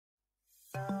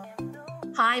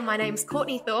Hi, my name's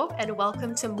Courtney Thorpe and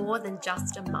welcome to More Than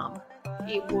Just a Mum.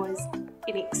 It was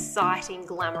an exciting,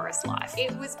 glamorous life.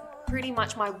 It was pretty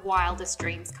much my wildest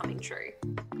dreams coming true.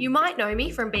 You might know me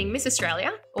from being Miss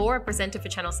Australia or a presenter for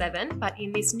Channel 7, but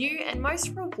in this new and most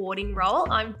rewarding role,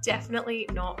 I'm definitely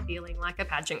not feeling like a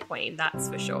pageant queen, that's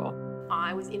for sure.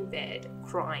 I was in bed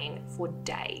crying for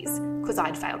days because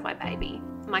I'd failed my baby.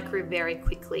 My career very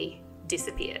quickly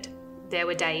disappeared. There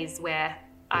were days where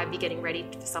I'd be getting ready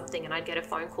for something and I'd get a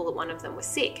phone call that one of them was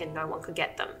sick and no one could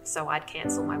get them. So I'd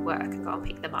cancel my work and go and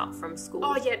pick them up from school.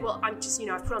 Oh yeah, well, I'm just,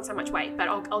 I've put on so much weight, but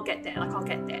I'll get there. I'll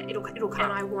get there. It'll come.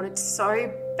 And I wanted so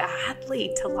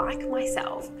badly to like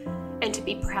myself and to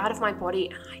be proud of my body,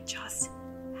 and I just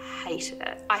hated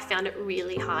it. I found it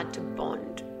really hard to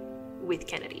bond with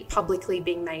Kennedy. Publicly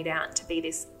being made out to be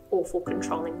this awful,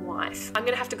 controlling wife. I'm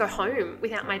going to have to go home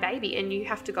without my baby, and you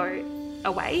have to go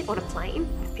away on a plane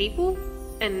with people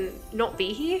and not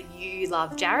be here. You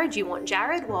love Jared, you want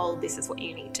Jared, well, this is what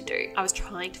you need to do. I was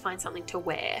trying to find something to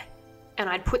wear, and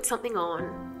I'd put something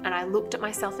on and I looked at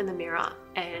myself in the mirror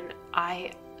and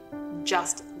I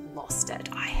just lost it.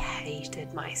 I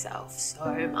hated myself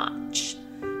so much.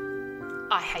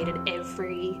 I hated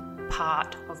every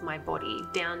part of my body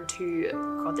down to,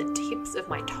 the tips of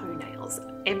my toenails.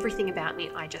 Everything about me,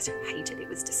 I just hated. It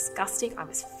was disgusting. I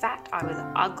was fat. I was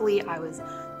ugly. I was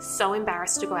so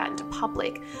embarrassed to go out into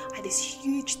public. I had this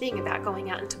huge thing about going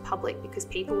out into public because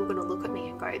people were going to look at me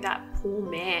and go, that poor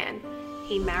man,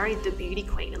 he married the beauty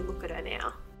queen and look at her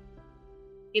now.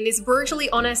 In this brutally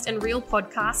honest and real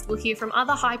podcast, we'll hear from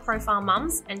other high-profile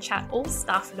mums and chat all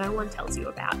stuff no one tells you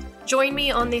about. Join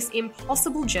me on this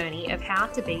impossible journey of how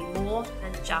to be more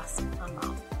than just a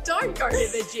mum. Don't go to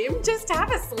the gym, just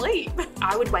have a sleep.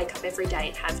 I would wake up every day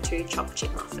and have 2 chocolate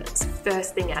chip muffins.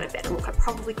 First thing out of bed. And look, I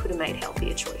probably could have made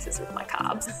healthier choices with my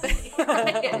carbs. But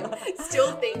I am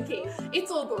still thinking,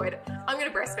 it's all good. I'm going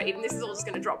to breastfeed and this is all just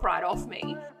going to drop right off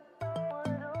me.